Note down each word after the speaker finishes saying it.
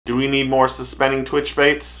Do we need more suspending twitch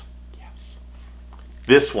baits? Yes.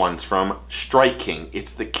 This one's from Strike King.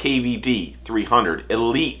 It's the KVD 300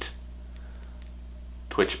 Elite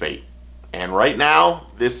twitch bait. And right now,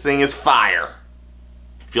 this thing is fire.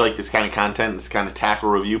 If you like this kind of content, this kind of tackle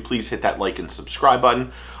review, please hit that like and subscribe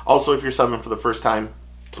button. Also, if you're subbing for the first time,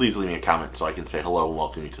 please leave me a comment so I can say hello and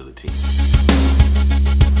welcome you to the team.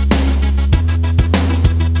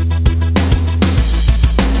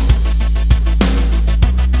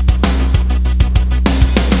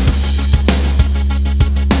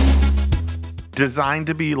 Designed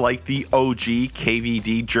to be like the OG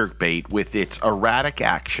KVD jerkbait with its erratic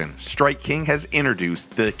action, Strike King has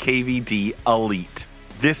introduced the KVD Elite.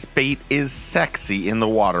 This bait is sexy in the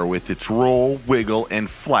water with its roll, wiggle, and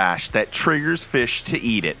flash that triggers fish to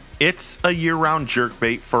eat it. It's a year-round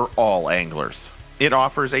jerkbait for all anglers. It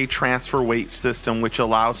offers a transfer weight system which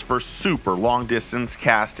allows for super long-distance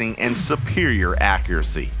casting and superior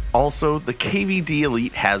accuracy. Also, the KVD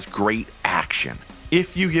Elite has great action.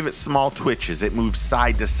 If you give it small twitches, it moves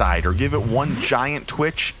side to side, or give it one giant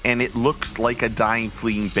twitch and it looks like a dying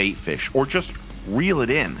fleeing bait fish, or just reel it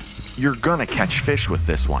in, you're gonna catch fish with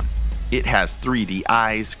this one. It has 3D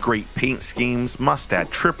eyes, great paint schemes, must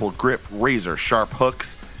add triple grip, razor sharp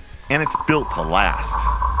hooks, and it's built to last.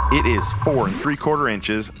 It is 4 3/4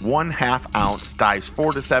 inches, 1/2 ounce, dives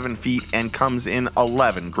 4 to 7 feet, and comes in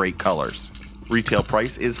 11 great colors. Retail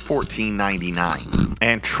price is $14.99.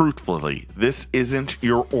 And truthfully, this isn't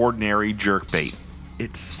your ordinary jerkbait.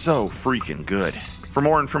 It's so freaking good. For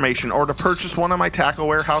more information or to purchase one of my Tackle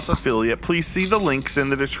Warehouse affiliate, please see the links in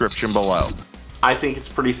the description below. I think it's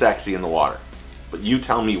pretty sexy in the water, but you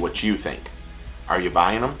tell me what you think. Are you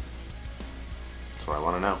buying them? That's what I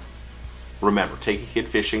want to know. Remember, take a kid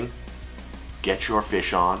fishing, get your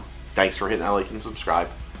fish on. Thanks for hitting that like and subscribe.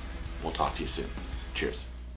 We'll talk to you soon. Cheers.